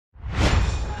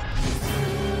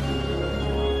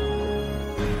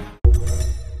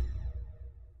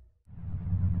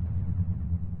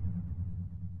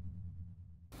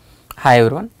Hi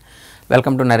everyone,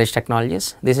 welcome to Naresh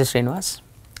Technologies. This is Srinivas.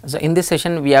 So in this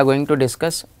session we are going to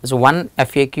discuss one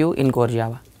FAQ in core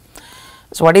Java.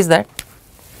 So what is that?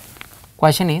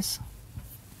 Question is,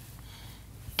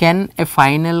 can a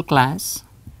final class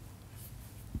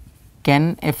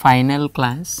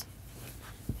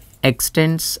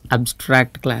extends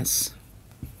abstract class?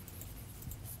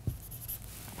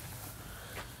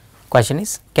 Question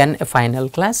is, can a final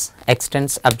class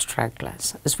extends abstract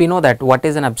class? As we know that what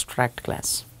is an abstract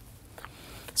class?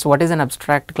 So what is an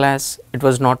abstract class? It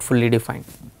was not fully defined.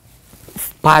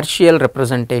 Partial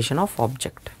representation of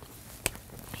object.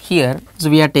 Here, so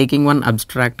we are taking one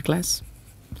abstract class.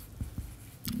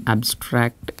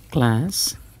 Abstract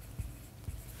class.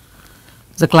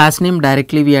 The class name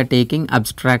directly we are taking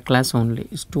abstract class only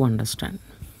is to understand.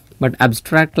 But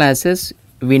abstract classes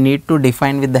we need to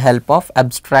define with the help of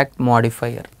abstract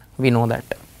modifier. We know that.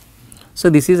 So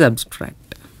this is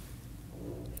abstract.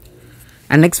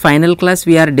 And next final class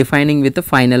we are defining with a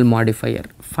final modifier.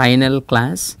 Final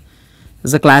class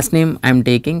is the class name I am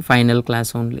taking final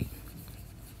class only.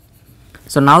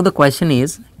 So now the question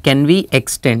is, can we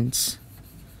extend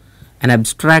an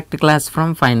abstract class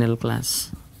from final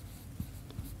class?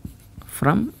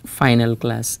 From final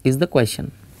class is the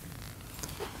question.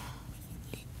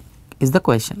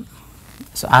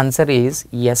 So answer is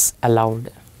yes, allowed,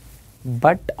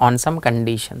 but on some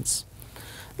conditions.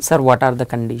 Sir, what are the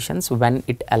conditions when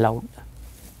it allowed?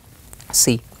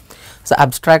 See, so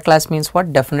abstract class means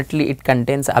what? Definitely it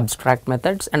contains abstract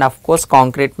methods and of course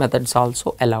concrete methods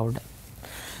also allowed.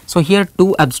 So here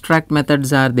two abstract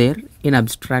methods are there in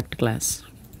abstract class.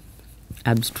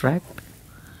 Abstract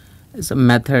is a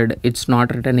method, it's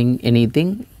not returning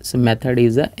anything, so method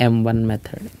is a M1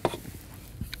 method.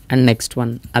 And next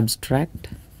one, abstract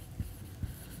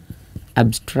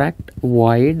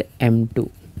void M2.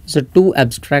 So two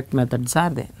abstract methods are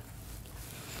there.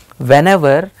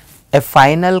 Whenever a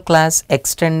final class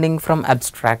extending from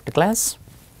abstract class,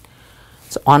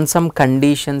 so on some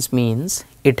conditions means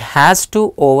it has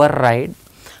to override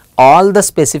all the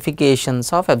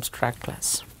specifications of abstract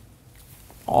class.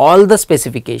 All the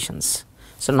specifications,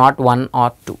 so not one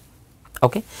or two.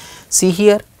 Okay, see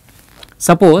here,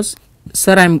 suppose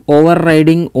sir I am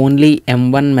overriding only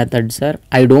M1 method, sir,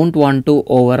 I don't want to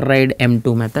override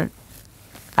M2 method,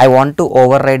 I want to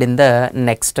override in the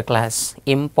next class.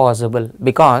 Impossible,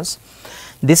 because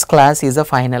this class is a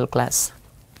final class.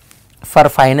 For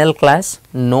final class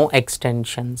no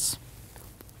extensions.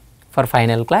 For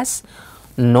final class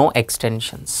no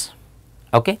extensions.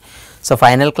 Okay, so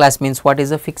final class means what is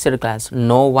a fixed class?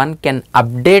 No one can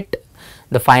update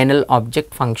the final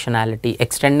object functionality.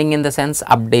 Extending in the sense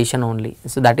updation only,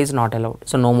 so that is not allowed.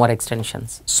 So no more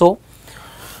extensions. So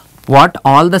what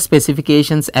all the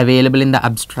specifications available in the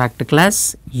abstract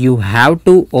class you have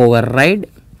to override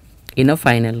in a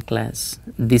final class.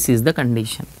 This is the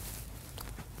condition,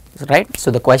 right?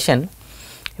 So the question,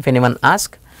 if anyone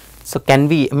asks, so can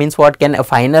we means what? Can a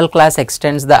final class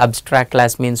extends the abstract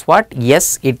class means what?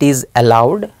 Yes, it is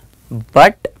allowed,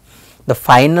 but the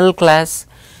final class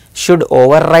should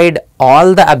override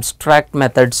all the abstract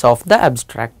methods of the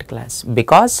abstract class,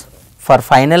 because for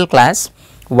final class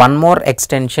one more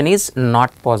extension is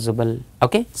not possible.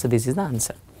 Okay, so this is the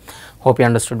answer. Hope you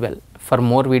understood well. For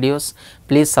more videos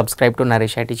please subscribe to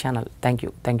Naresh IT channel. Thank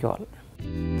you all.